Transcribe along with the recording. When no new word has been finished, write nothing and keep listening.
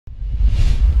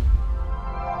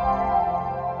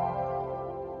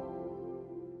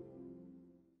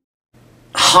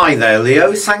Hi there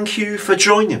Leo, thank you for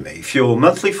joining me for your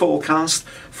monthly forecast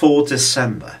for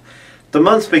December. The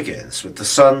month begins with the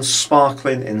sun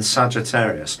sparkling in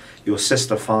Sagittarius, your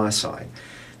sister fire sign.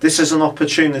 This is an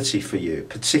opportunity for you,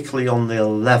 particularly on the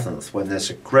 11th when there's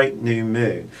a great new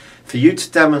moon, for you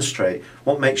to demonstrate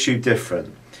what makes you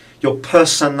different. Your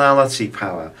personality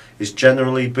power is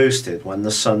generally boosted when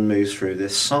the sun moves through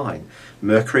this sign.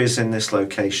 Mercury is in this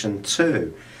location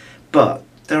too, but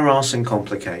there are some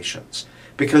complications.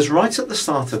 Because right at the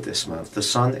start of this month, the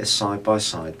sun is side by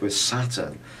side with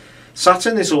Saturn.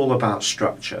 Saturn is all about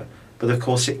structure, but of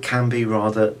course it can be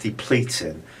rather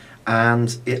depleting,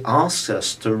 and it asks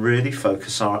us to really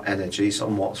focus our energies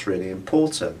on what's really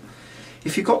important.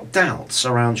 If you've got doubts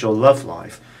around your love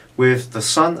life, with the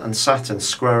sun and Saturn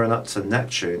squaring up to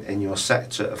Neptune in your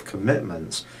sector of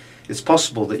commitments, it's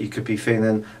possible that you could be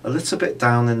feeling a little bit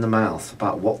down in the mouth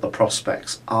about what the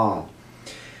prospects are.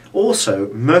 Also,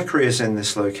 Mercury is in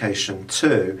this location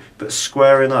too, but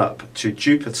squaring up to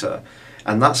Jupiter,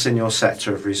 and that's in your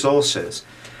sector of resources.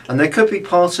 And there could be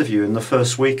part of you in the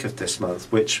first week of this month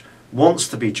which wants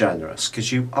to be generous,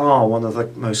 because you are one of the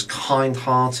most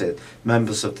kind-hearted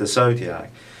members of the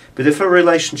zodiac. But if a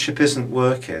relationship isn't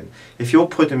working, if you're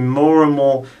putting more and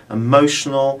more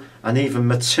emotional and even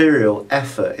material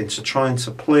effort into trying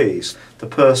to please the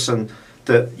person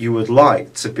that you would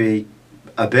like to be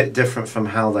a bit different from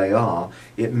how they are,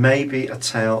 it may be a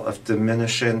tale of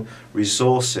diminishing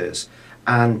resources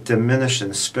and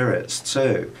diminishing spirits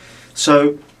too.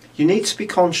 So you need to be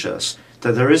conscious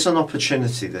that there is an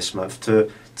opportunity this month to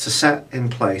set in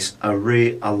place a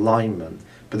realignment.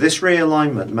 But this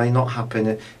realignment may not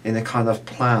happen in a kind of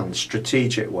planned,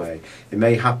 strategic way. It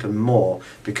may happen more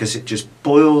because it just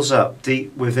boils up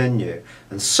deep within you,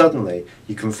 and suddenly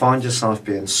you can find yourself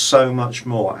being so much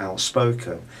more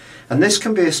outspoken. And this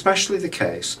can be especially the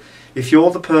case if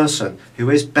you're the person who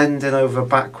is bending over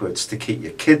backwards to keep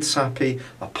your kids happy,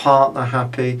 a partner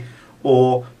happy,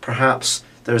 or perhaps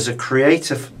there's a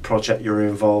creative project you're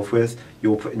involved with,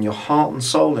 you're putting your heart and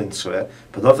soul into it,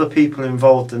 but other people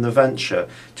involved in the venture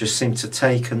just seem to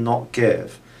take and not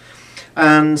give.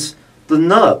 And the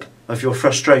nub of your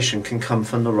frustration can come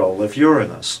from the role of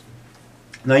Uranus.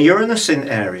 Now, Uranus in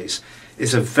Aries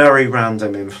is a very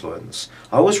random influence.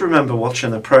 I always remember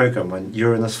watching a program when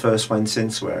Uranus first went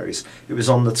into Aries. It was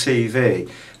on the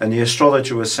TV, and the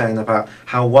astrologer was saying about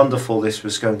how wonderful this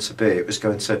was going to be. It was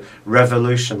going to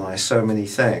revolutionize so many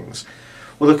things.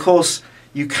 Well, of course,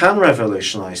 you can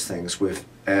revolutionize things with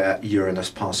Uranus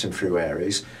passing through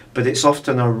Aries, but it's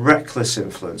often a reckless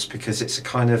influence because it's a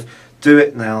kind of do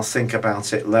it now, think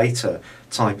about it later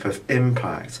type of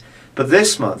impact. But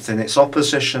this month, in its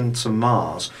opposition to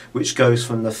Mars, which goes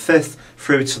from the 5th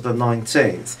through to the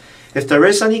 19th, if there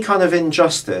is any kind of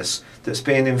injustice that's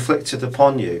being inflicted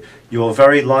upon you, you're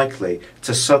very likely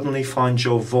to suddenly find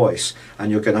your voice,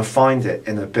 and you're going to find it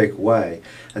in a big way.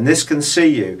 And this can see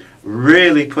you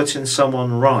really putting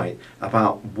someone right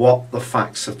about what the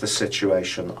facts of the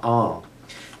situation are.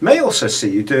 May also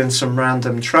see you doing some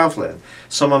random travelling.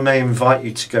 Someone may invite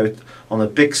you to go on a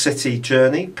big city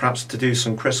journey, perhaps to do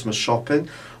some Christmas shopping,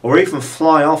 or even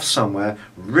fly off somewhere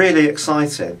really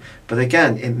exciting. But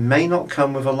again, it may not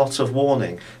come with a lot of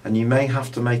warning, and you may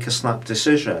have to make a snap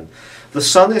decision. The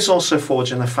Sun is also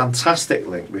forging a fantastic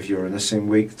link with Uranus in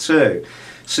week 2,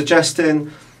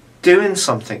 suggesting doing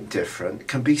something different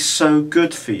can be so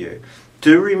good for you.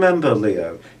 Do remember,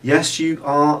 Leo, yes, you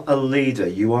are a leader,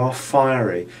 you are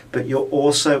fiery, but you're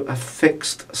also a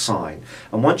fixed sign.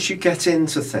 And once you get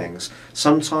into things,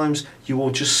 sometimes you will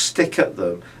just stick at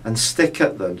them and stick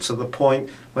at them to the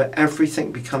point where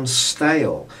everything becomes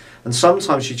stale. And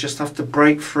sometimes you just have to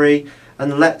break free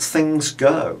and let things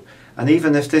go. And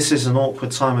even if this is an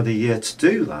awkward time of the year to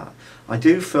do that, I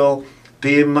do feel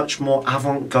being much more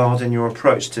avant-garde in your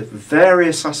approach to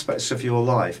various aspects of your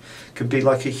life can be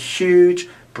like a huge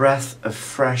breath of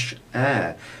fresh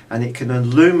air, and it can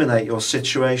illuminate your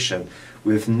situation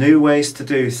with new ways to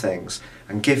do things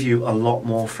and give you a lot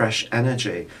more fresh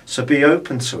energy. So be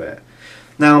open to it.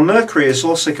 Now, Mercury is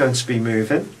also going to be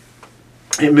moving.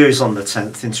 It moves on the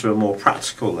 10th into a more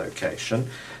practical location.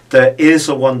 There is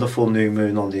a wonderful new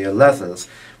moon on the 11th,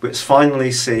 which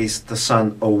finally sees the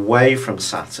Sun away from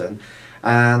Saturn.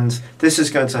 And this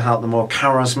is going to help the more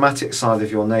charismatic side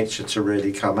of your nature to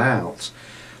really come out.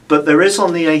 But there is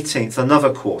on the 18th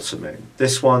another quarter moon.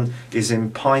 This one is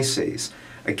in Pisces,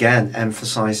 again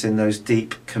emphasizing those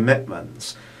deep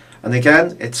commitments. And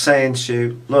again, it's saying to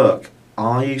you, look,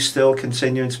 are you still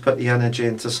continuing to put the energy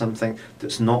into something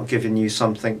that's not giving you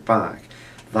something back?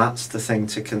 That's the thing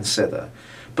to consider.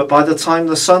 But by the time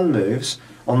the Sun moves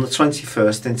on the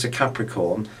 21st into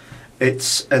Capricorn,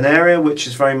 It's an area which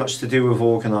is very much to do with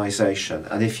organisation,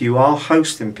 and if you are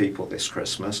hosting people this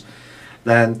Christmas,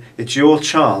 then it's your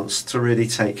chance to really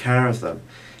take care of them.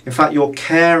 In fact, your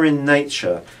caring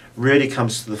nature really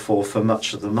comes to the fore for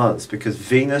much of the month, because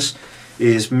Venus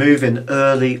is moving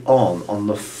early on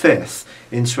the 5th,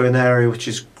 into an area which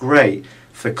is great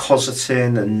for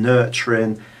cosseting and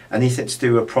nurturing, anything to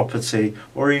do with property,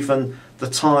 or even the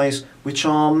ties which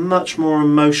are much more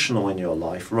emotional in your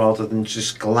life rather than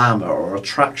just glamour or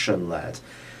attraction led.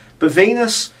 But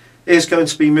Venus is going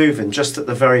to be moving just at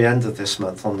the very end of this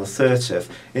month, on the 30th,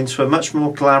 into a much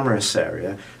more glamorous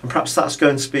area, and perhaps that's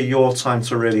going to be your time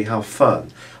to really have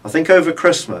fun. I think over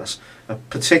Christmas,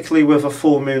 particularly with a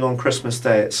full moon on Christmas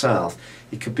Day itself,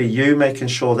 it could be you making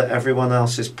sure that everyone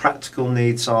else's practical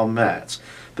needs are met.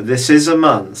 But this is a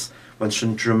month when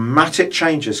some dramatic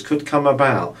changes could come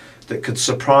about that could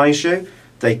surprise you.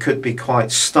 They could be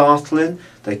quite startling,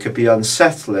 they could be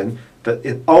unsettling, but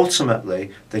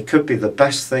ultimately they could be the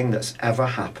best thing that's ever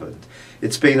happened.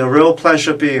 It's been a real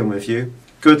pleasure being with you.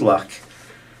 Good luck,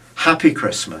 happy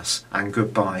Christmas, and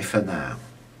goodbye for now.